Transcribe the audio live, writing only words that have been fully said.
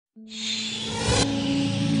This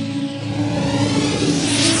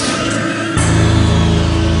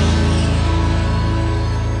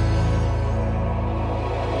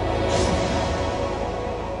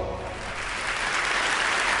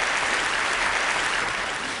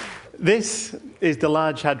is the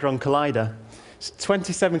Large Hadron Collider. It's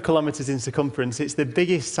 27 kilometers in circumference. It's the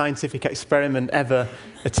biggest scientific experiment ever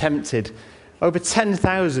attempted. Over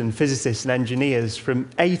 10,000 physicists and engineers from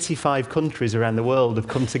 85 countries around the world have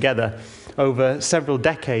come together over several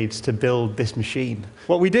decades to build this machine.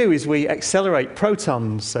 What we do is we accelerate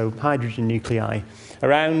protons, so hydrogen nuclei,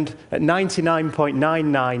 around at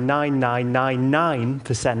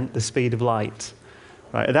 99.999999% the speed of light.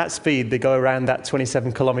 Right, at that speed, they go around that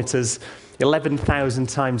 27 kilometers 11,000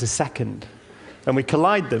 times a second. And we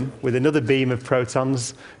collide them with another beam of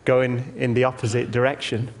protons going in the opposite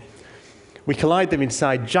direction. We collide them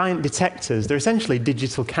inside giant detectors. They're essentially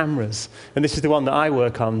digital cameras. And this is the one that I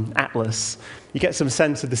work on, Atlas. You get some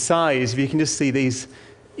sense of the size. You can just see these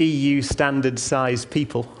EU standard size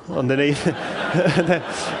people underneath. You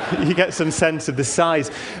get some sense of the size.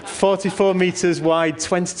 44 meters wide,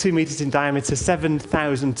 22 meters in diameter,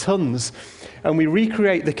 7,000 tons. And we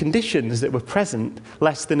recreate the conditions that were present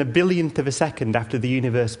less than a billionth of a second after the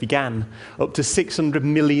universe began, up to 600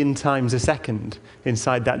 million times a second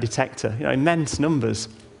inside that detector. You know, immense numbers.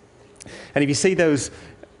 And if you see those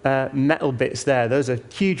metal bits there, those are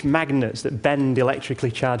huge magnets that bend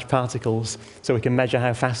electrically charged particles so we can measure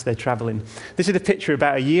how fast they're traveling. This is a picture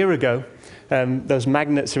about a year ago. Those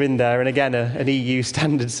magnets are in there, and again, an EU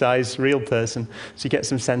standard size real person, so you get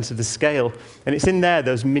some sense of the scale. And it's in there,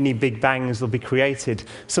 those mini Big Bangs will be created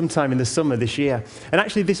sometime in the summer this year. And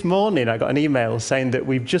actually this morning I got an email saying that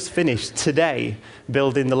we've just finished today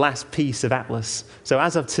building the last piece of Atlas. So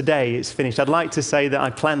as of today, it's finished. I'd like to say that I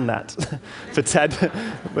planned that for TED,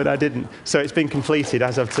 but I didn't. So it's been completed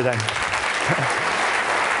as of today.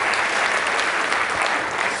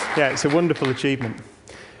 Yeah, it's a wonderful achievement.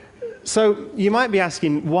 So you might be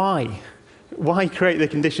asking, why? Why create the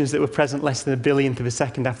conditions that were present less than a billionth of a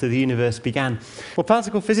second after the universe began? Well,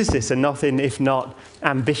 particle physicists are nothing if not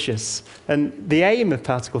ambitious. And the aim of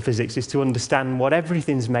particle physics is to understand what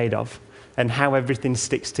everything's made of and how everything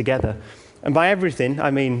sticks together. And by everything, I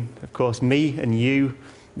mean, of course, me and you,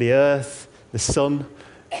 the Earth, the Sun,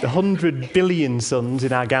 the 100 billion suns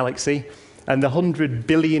in our galaxy, and the 100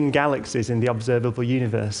 billion galaxies in the observable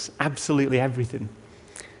universe. Absolutely everything.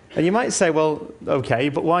 And you might say, well, okay,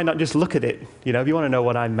 but why not just look at it? You know, if you want to know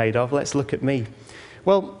what I'm made of, let's look at me.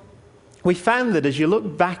 Well, we found that as you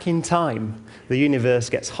look back in time, the universe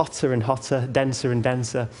gets hotter and hotter, denser and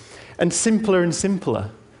denser, and simpler and simpler.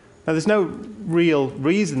 Now, there's no real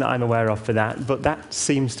reason that I'm aware of for that, but that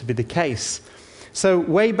seems to be the case. So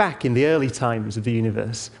way back in the early times of the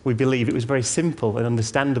universe, we believe it was very simple and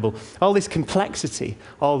understandable. All this complexity,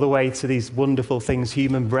 all the way to these wonderful things,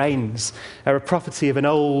 human brains, are a property of an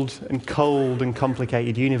old and cold and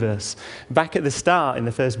complicated universe. Back at the start, in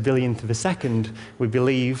the first billionth of a second, we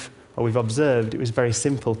believe, or we've observed, it was very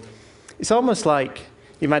simple. It's almost like,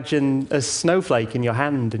 imagine a snowflake in your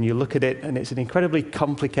hand, and you look at it, and it's an incredibly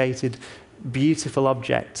complicated, beautiful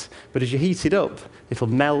object. But as you heat it up, it'll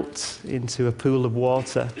melt into a pool of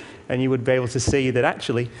water, and you would be able to see that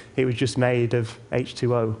actually it was just made of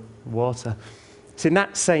H2O, water. It's in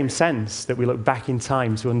that same sense that we look back in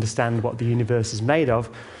time to understand what the universe is made of.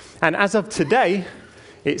 And as of today,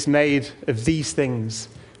 it's made of these things,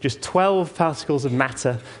 just 12 particles of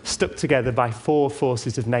matter stuck together by 4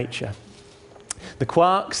 forces of nature. The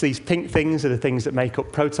quarks, these pink things, are the things that make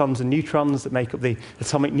up protons and neutrons, that make up the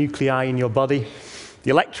atomic nuclei in your body. The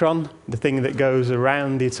electron, the thing that goes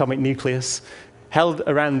around the atomic nucleus, held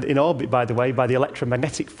around in orbit, by the way, by the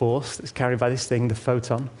electromagnetic force that's carried by this thing, the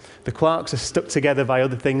photon. The quarks are stuck together by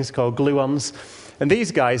other things called gluons. And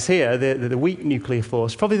these guys here, the weak nuclear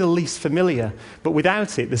force, probably the least familiar, but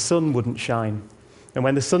without it, the sun wouldn't shine. And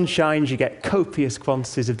when the sun shines, you get copious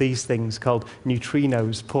quantities of these things called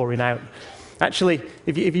neutrinos pouring out. Actually,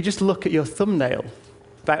 if you just look at your thumbnail,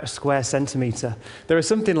 about a square centimetre, there are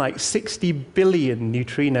something like 60 billion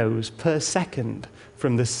neutrinos per second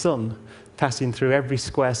from the sun passing through every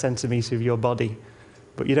square centimetre of your body.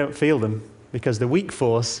 But you don't feel them, because the weak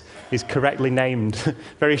force is correctly named.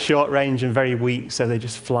 Very short range and very weak, so they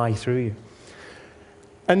just fly through you.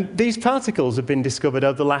 And these particles have been discovered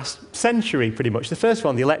over the last century, pretty much. The first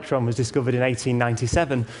one, the electron, was discovered in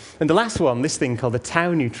 1897. And the last one, this thing called the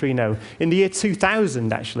tau neutrino, in the year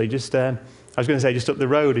 2000, actually, just, I was going to say just up the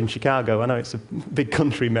road in Chicago. I know it's a big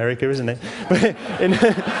country, America, isn't it? But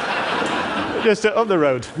just up the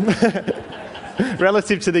road.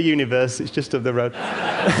 Relative to the universe, it's just up the road.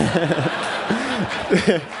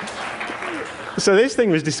 So this thing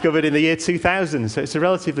was discovered in the year 2000, so it's a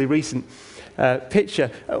relatively recent picture.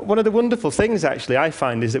 One of the wonderful things, actually, I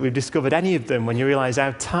find, is that we've discovered any of them when you realize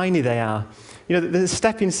how tiny they are. You know, the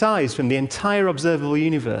step in size from the entire observable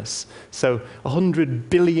universe, so 100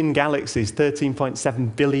 billion galaxies,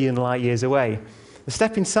 13.7 billion light years away. The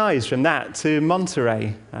step in size from that to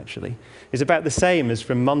Monterrey, actually, is about the same as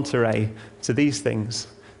from Monterrey to these things.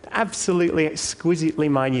 Absolutely exquisitely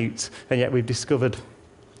minute, and yet we've discovered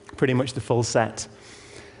pretty much the full set.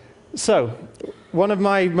 So, one of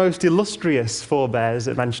my most illustrious forebears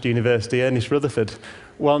at Manchester University, Ernest Rutherford,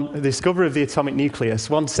 the discoverer of the atomic nucleus,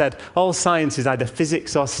 once said, all science is either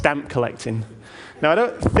physics or stamp collecting. Now, I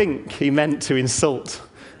don't think he meant to insult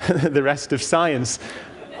the rest of science,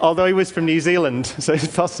 although he was from New Zealand, so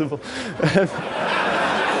it's possible.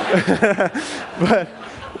 But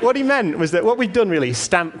what he meant was that what we've done really is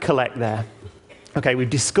stamp collect there. Okay, we've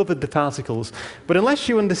discovered the particles, but unless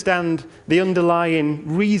you understand the underlying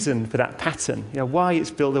reason for that pattern, you know, why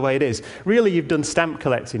it's built the way it is, really you've done stamp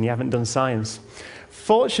collecting, you haven't done science.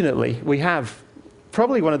 Fortunately, we have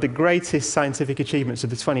probably one of the greatest scientific achievements of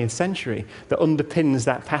the 20th century that underpins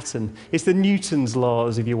that pattern. It's the Newton's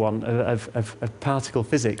laws, if you want, of particle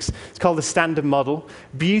physics. It's called the Standard Model.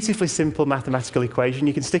 Beautifully simple mathematical equation.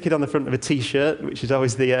 You can stick it on the front of a T-shirt, which is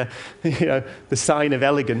always the sign of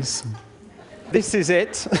elegance. This is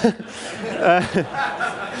it.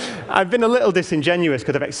 I've been a little disingenuous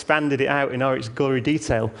because I've expanded it out in all its gory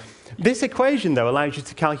detail. This equation, though, allows you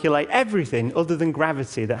to calculate everything other than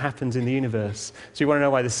gravity that happens in the universe. So you want to know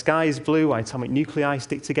why the sky is blue, why atomic nuclei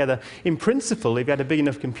stick together. In principle, if you had a big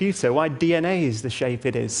enough computer, why DNA is the shape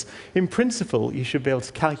it is. In principle, you should be able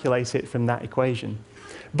to calculate it from that equation.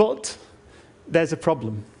 But there's a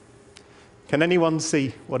problem. Can anyone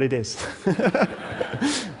see what it is?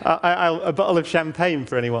 A bottle of champagne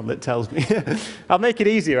for anyone that tells me. I'll make it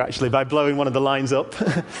easier, actually, by blowing one of the lines up.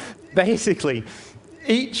 Basically,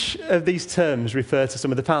 each of these terms refer to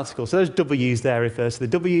some of the particles. So those W's there refer to the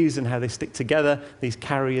W's and how they stick together, these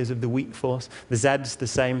carriers of the weak force. The Z's the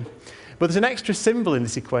same. But there's an extra symbol in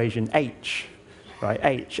this equation, H. Right,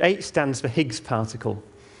 H. H stands for Higgs particle.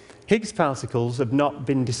 Higgs particles have not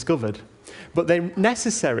been discovered, but they're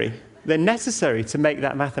necessary. They're necessary to make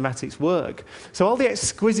that mathematics work. So all the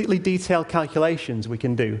exquisitely detailed calculations we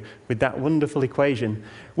can do with that wonderful equation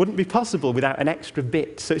wouldn't be possible without an extra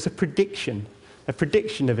bit. So it's a prediction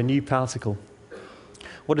of a new particle.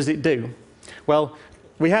 What does it do? Well,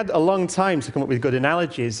 we had a long time to come up with good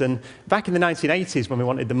analogies, and back in the 1980s, when we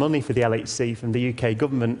wanted the money for the LHC from the UK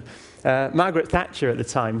government, Margaret Thatcher at the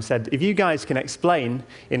time said, if you guys can explain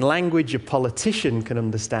in language a politician can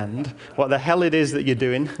understand what the hell it is that you're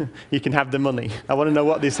doing, you can have the money. I want to know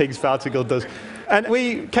what this Higgs particle does. And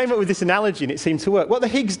we came up with this analogy, and it seemed to work. What the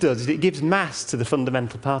Higgs does is it gives mass to the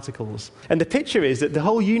fundamental particles. And the picture is that the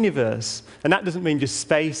whole universe, and that doesn't mean just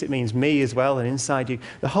space, it means me as well, and inside you,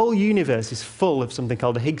 the whole universe is full of something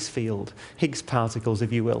called a Higgs field, Higgs particles,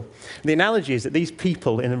 if you will. And the analogy is that these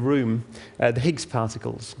people in a room, the Higgs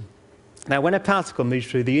particles. Now, when a particle moves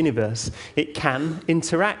through the universe, it can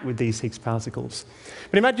interact with these Higgs particles.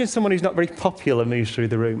 But imagine someone who's not very popular moves through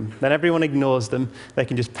the room. Then everyone ignores them. They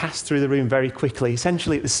can just pass through the room very quickly,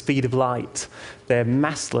 essentially at the speed of light. They're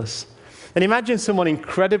massless. And imagine someone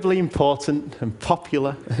incredibly important and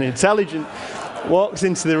popular and intelligent walks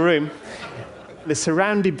into the room. They're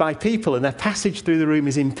surrounded by people, and their passage through the room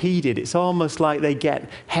is impeded. It's almost like they get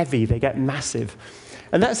heavy, they get massive.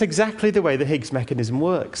 And that's exactly the way the Higgs mechanism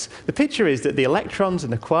works. The picture is that the electrons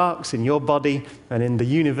and the quarks in your body and in the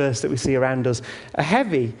universe that we see around us are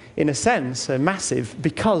heavy, in a sense, are massive,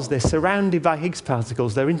 because they're surrounded by Higgs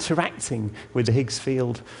particles. They're interacting with the Higgs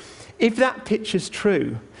field. If that picture's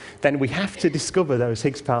true, then we have to discover those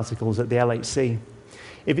Higgs particles at the LHC.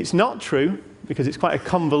 If it's not true, because it's quite a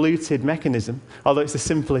convoluted mechanism, although it's the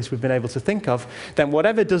simplest we've been able to think of, then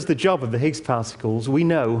whatever does the job of the Higgs particles, we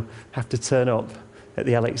know have to turn up at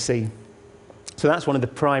the LHC. So that's one of the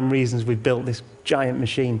prime reasons we've built this giant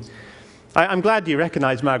machine. I'm glad you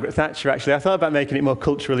recognise Margaret Thatcher, actually. I thought about making it more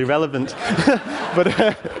culturally relevant.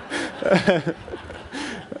 But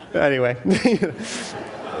anyway.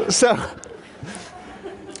 So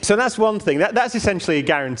that's one thing. That's essentially a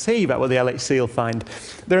guarantee about what the LHC will find.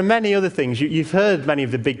 There are many other things. You've heard many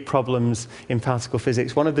of the big problems in particle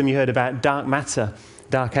physics. One of them you heard about dark matter,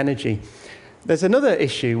 dark energy. There's another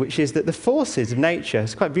issue, which is that the forces of nature,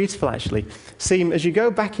 it's quite beautiful actually, seem, as you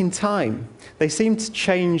go back in time, they seem to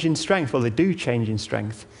change in strength, or they do change in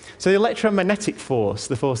strength. So the electromagnetic force,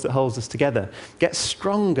 the force that holds us together, gets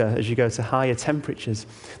stronger as you go to higher temperatures.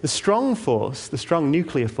 The strong force, the strong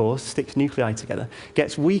nuclear force, sticks nuclei together,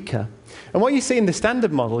 gets weaker. And what you see in the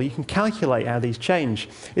standard model, you can calculate how these change,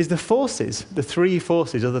 is the forces, the three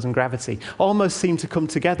forces other than gravity, almost seem to come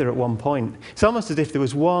together at one point. It's almost as if there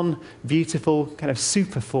was one beautiful kind of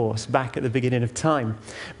super force back at the beginning of time,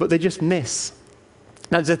 but they just miss.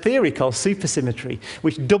 Now, there's a theory called supersymmetry,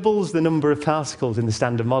 which doubles the number of particles in the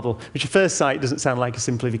standard model, which at first sight doesn't sound like a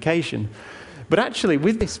simplification. But actually,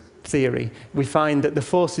 with this theory, we find that the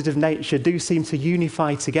forces of nature do seem to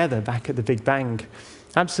unify together back at the Big Bang.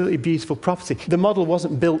 Absolutely beautiful property. The model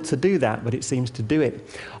wasn't built to do that, but it seems to do it.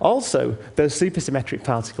 Also, those supersymmetric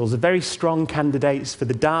particles are very strong candidates for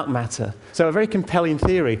the dark matter. So a very compelling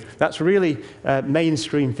theory. That's really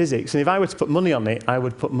mainstream physics. And if I were to put money on it, I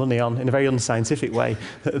would put money on, in a very unscientific way,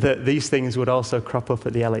 that these things would also crop up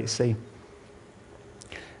at the LHC.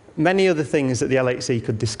 Many other things that the LHC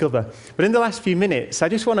could discover. But in the last few minutes, I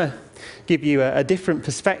just want to give you a different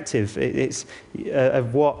perspective. It's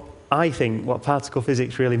of what I think what particle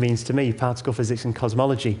physics really means to me, particle physics and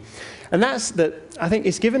cosmology. And that's that I think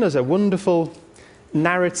it's given us a wonderful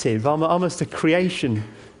narrative, almost a creation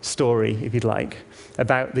story, if you'd like,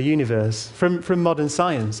 about the universe from modern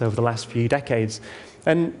science over the last few decades.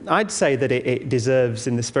 And I'd say that it deserves,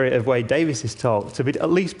 in the spirit of Wade Davis's talk, to be at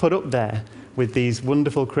least put up there with these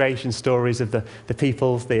wonderful creation stories of the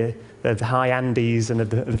peoples, the high Andes and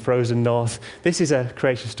the frozen north. This is a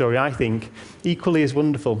creation story, I think, equally as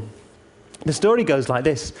wonderful. The story goes like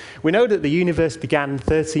this. We know that the universe began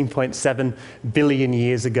 13.7 billion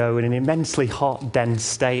years ago in an immensely hot, dense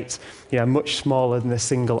state, much smaller than a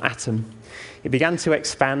single atom. It began to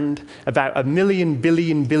expand about a million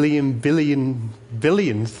billionth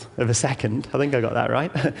of a second. I think I got that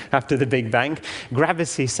right. After the Big Bang,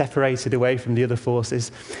 gravity separated away from the other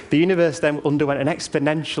forces. The universe then underwent an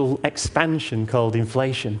exponential expansion called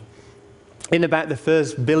inflation. In about the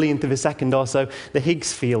first billionth of a second or so, the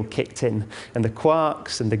Higgs field kicked in, and the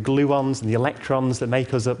quarks and the gluons and the electrons that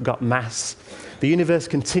make us up got mass. The universe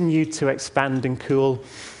continued to expand and cool.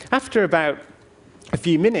 After about a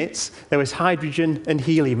few minutes, there was hydrogen and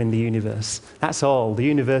helium in the universe. That's all. The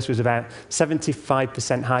universe was about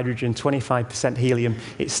 75% hydrogen, 25% helium.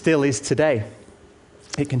 It still is today.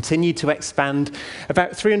 It continued to expand.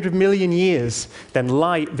 About 300 million years, then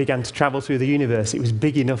light began to travel through the universe. It was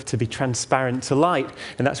big enough to be transparent to light,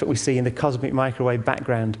 and that's what we see in the cosmic microwave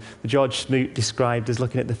background that George Smoot described as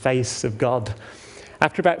looking at the face of God.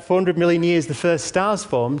 After about 400 million years, the first stars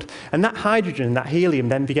formed, and that hydrogen, that helium,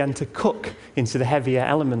 then began to cook into the heavier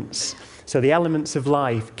elements. So the elements of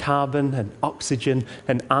life, carbon and oxygen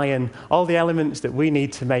and iron, all the elements that we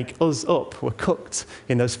need to make us up were cooked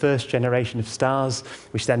in those first generation of stars,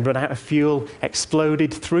 which then run out of fuel,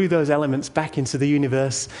 exploded through those elements back into the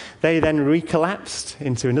universe. They then recollapsed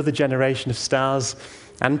into another generation of stars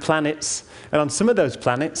and planets. And on some of those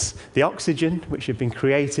planets, the oxygen, which had been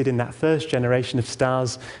created in that first generation of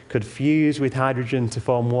stars, could fuse with hydrogen to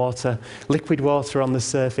form water, liquid water on the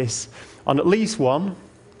surface. On at least one,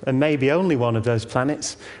 and maybe only one of those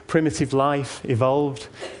planets, primitive life evolved,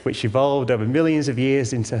 which evolved over millions of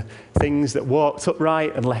years into things that walked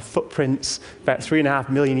upright and left footprints about 3.5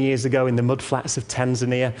 million years ago in the mudflats of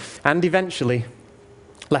Tanzania, and eventually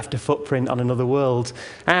left a footprint on another world,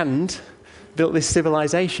 and built this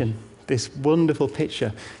civilization, this wonderful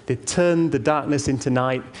picture. They turned the darkness into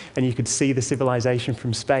night, and you could see the civilization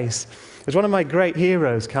from space. As one of my great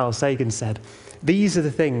heroes, Carl Sagan, said, these are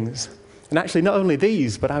the things. And actually, not only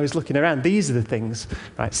these, but I was looking around, these are the things,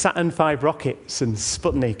 right? Saturn V rockets and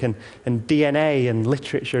Sputnik and DNA and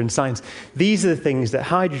literature and science. These are the things that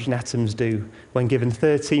hydrogen atoms do when given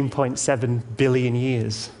 13.7 billion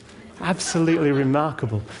years. Absolutely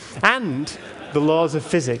remarkable. And the laws of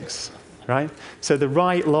physics, right? So the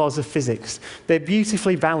right laws of physics, they're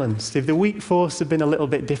beautifully balanced. If the weak force had been a little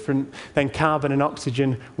bit different, then carbon and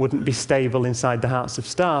oxygen wouldn't be stable inside the hearts of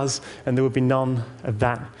stars, and there would be none of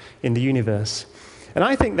that in the universe. And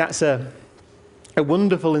I think that's a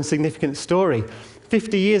wonderful and significant story.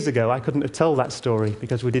 50 years ago, I couldn't have told that story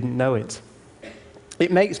because we didn't know it.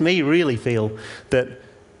 It makes me really feel that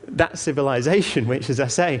civilization, which, as I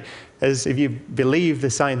say, as if you believe the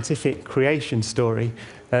scientific creation story,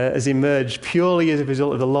 has emerged purely as a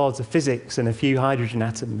result of the laws of physics and a few hydrogen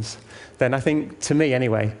atoms, then I think, to me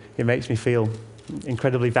anyway, it makes me feel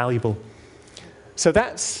incredibly valuable. So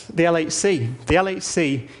that's the LHC. The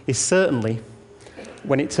LHC is certainly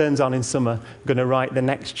when it turns on in summer, going to write the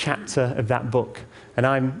next chapter of that book. And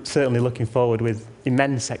I'm certainly looking forward with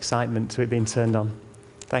immense excitement to it being turned on.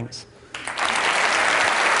 Thanks.